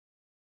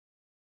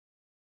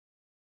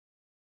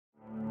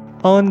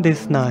On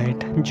this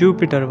night,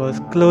 Jupiter was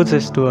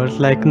closest to Earth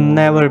like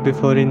never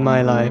before in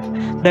my life.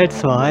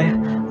 That's why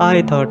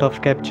I thought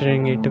of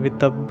capturing it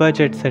with a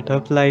budget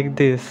setup like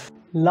this.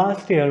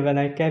 Last year, when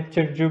I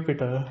captured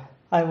Jupiter,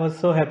 I was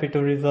so happy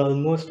to resolve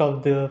most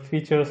of the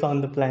features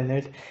on the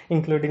planet,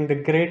 including the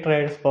great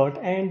red spot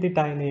and the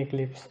tiny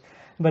eclipse.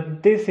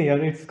 But this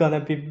year, it's gonna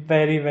be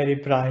very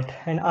bright,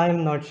 and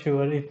I'm not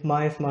sure if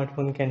my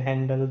smartphone can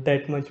handle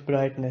that much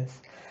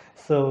brightness.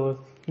 So,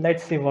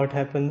 let's see what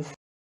happens.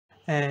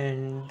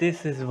 And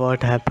this is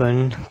what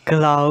happened.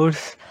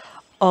 Clouds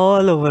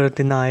all over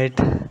the night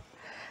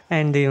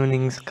and the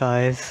evening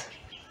skies.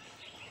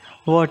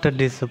 What a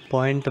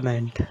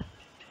disappointment.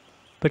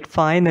 But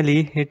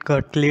finally it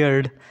got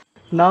cleared.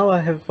 Now I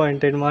have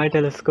pointed my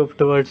telescope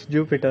towards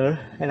Jupiter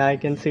and I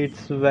can see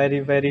it's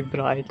very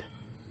bright.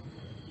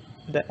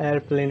 The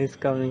airplane is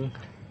coming.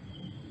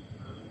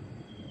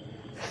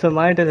 So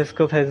my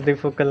telescope has the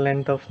focal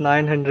length of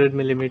 900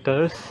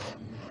 millimeters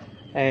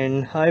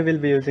and I will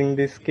be using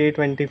this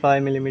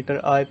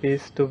K25mm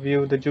eyepiece to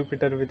view the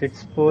Jupiter with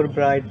its 4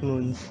 bright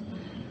moons.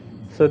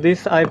 So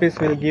this eyepiece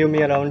will give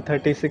me around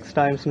 36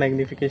 times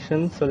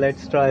magnification, so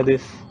let's try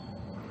this.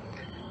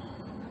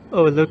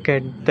 Oh, look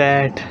at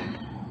that.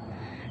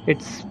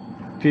 It's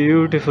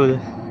beautiful.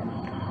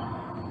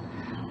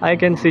 I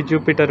can see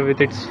Jupiter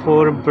with its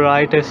 4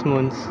 brightest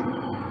moons.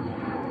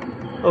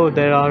 Oh,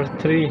 there are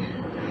 3.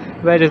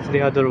 Where is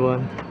the other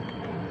one?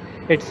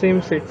 It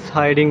seems it's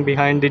hiding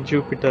behind the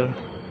Jupiter.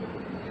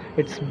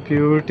 It's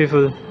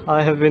beautiful.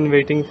 I have been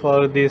waiting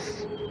for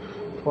this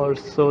for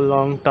so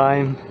long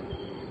time.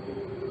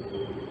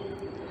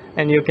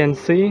 And you can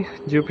see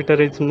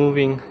Jupiter is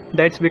moving.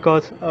 That's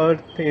because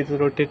Earth is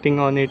rotating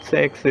on its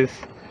axis.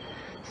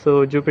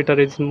 So Jupiter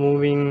is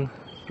moving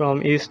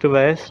from east to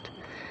west,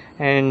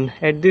 and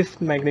at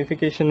this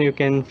magnification you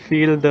can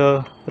feel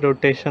the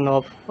rotation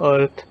of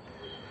Earth.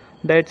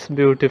 That's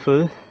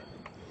beautiful.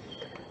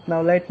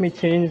 Now let me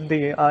change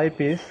the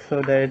eyepiece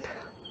so that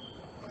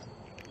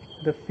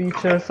the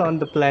features on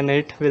the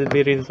planet will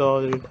be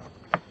resolved.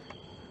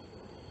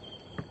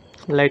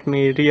 Let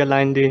me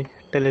realign the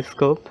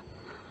telescope.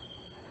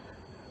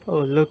 Oh,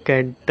 look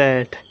at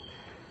that.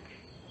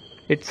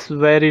 It's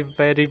very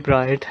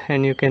bright,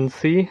 and you can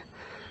see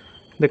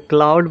the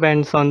cloud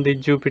bands on the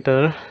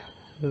Jupiter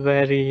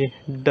very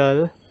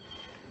dull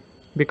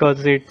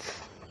because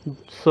it's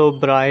so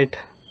bright.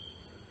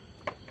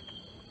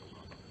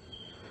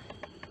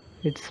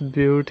 It's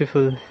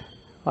beautiful.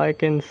 I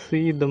can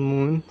see the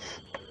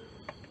moons.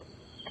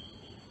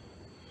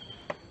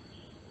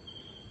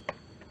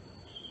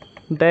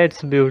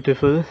 That's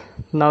beautiful.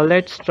 Now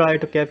let's try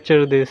to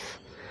capture this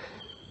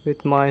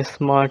with my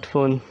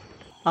smartphone.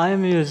 I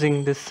am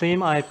using the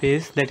same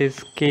eyepiece, that is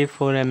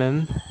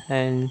K4mm,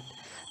 and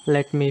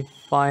let me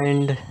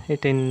find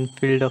it in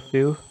field of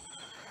view.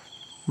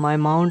 My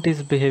mount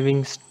is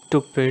behaving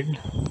stupid.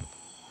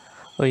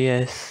 Oh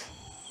yes.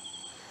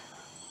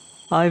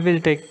 I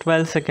will take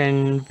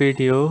 12-second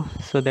video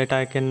so that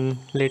I can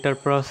later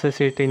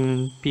process it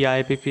in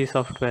PIPP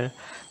software.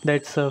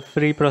 That's a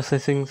free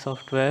processing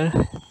software.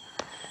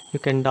 You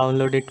can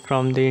download it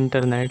from the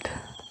internet.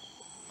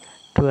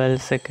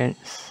 12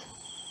 seconds.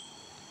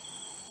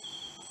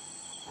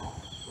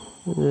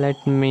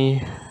 Let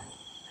me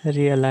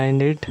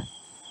realign it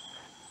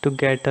to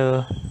get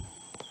a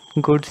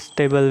good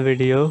stable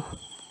video.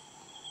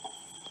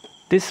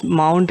 This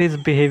mount is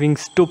behaving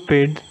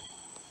stupid.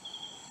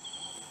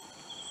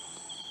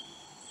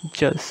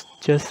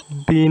 Just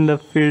be in the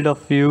field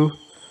of view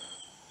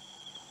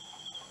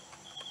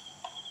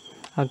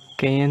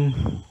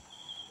again.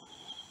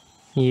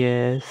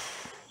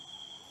 Yes,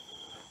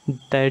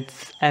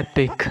 that's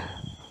epic.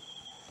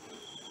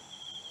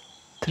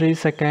 3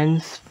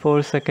 seconds,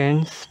 4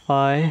 seconds,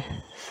 5,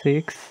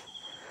 6,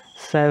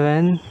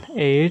 7,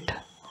 8,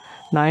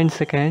 9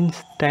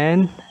 seconds,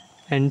 10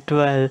 and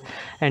 12,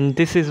 and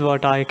this is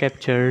what I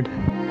captured.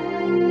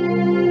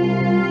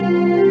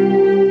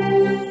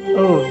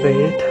 Oh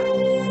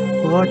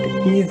wait, what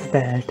is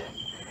that?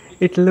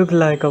 It looked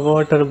like a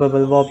water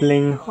bubble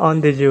wobbling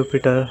on the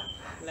Jupiter.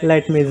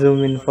 Let me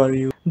zoom in for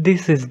you.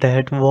 This is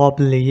that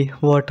wobbly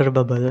water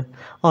bubble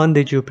on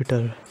the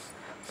Jupiter.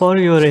 For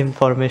your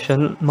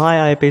information,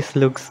 my eyepiece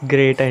looks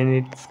great and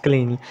it's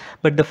clean,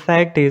 but the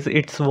fact is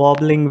it's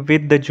wobbling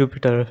with the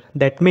Jupiter.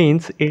 That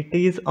means it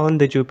is on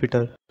the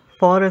Jupiter.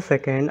 For a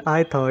second,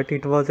 I thought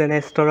it was an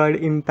asteroid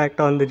impact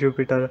on the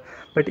Jupiter,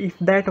 but if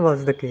that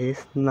was the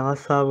case,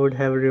 NASA would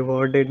have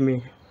rewarded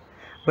me.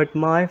 But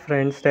my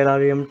friend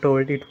Stellarium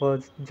told it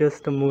was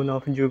just a moon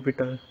of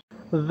Jupiter.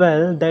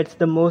 Well, that's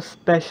the most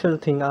special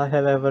thing I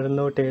have ever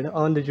noted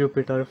on the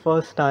Jupiter,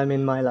 first time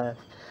in my life,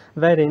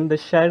 wherein the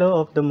shadow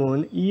of the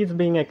moon is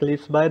being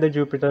eclipsed by the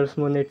Jupiter's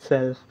moon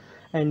itself,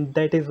 and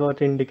that is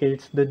what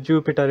indicates the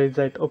Jupiter is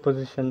at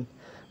opposition,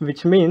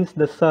 which means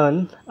the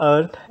Sun,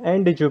 Earth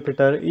and the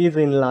Jupiter is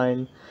in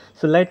line.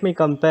 So let me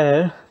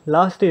compare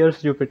last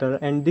year's Jupiter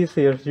and this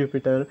year's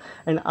Jupiter,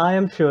 and I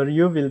am sure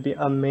you will be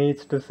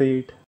amazed to see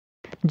it.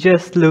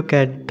 Just look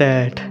at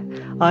that.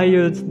 I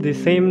used the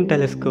same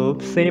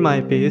telescope, same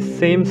eyepiece,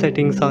 same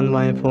settings on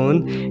my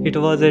phone. It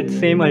was at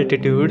same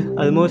altitude,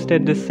 almost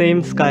at the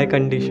same sky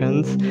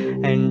conditions,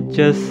 and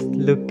just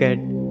look at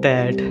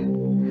that.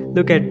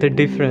 Look at the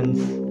difference.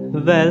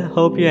 Well,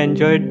 hope you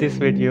enjoyed this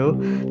video.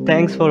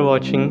 Thanks for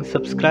watching.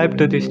 Subscribe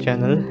to this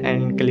channel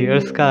and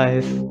clear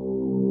skies.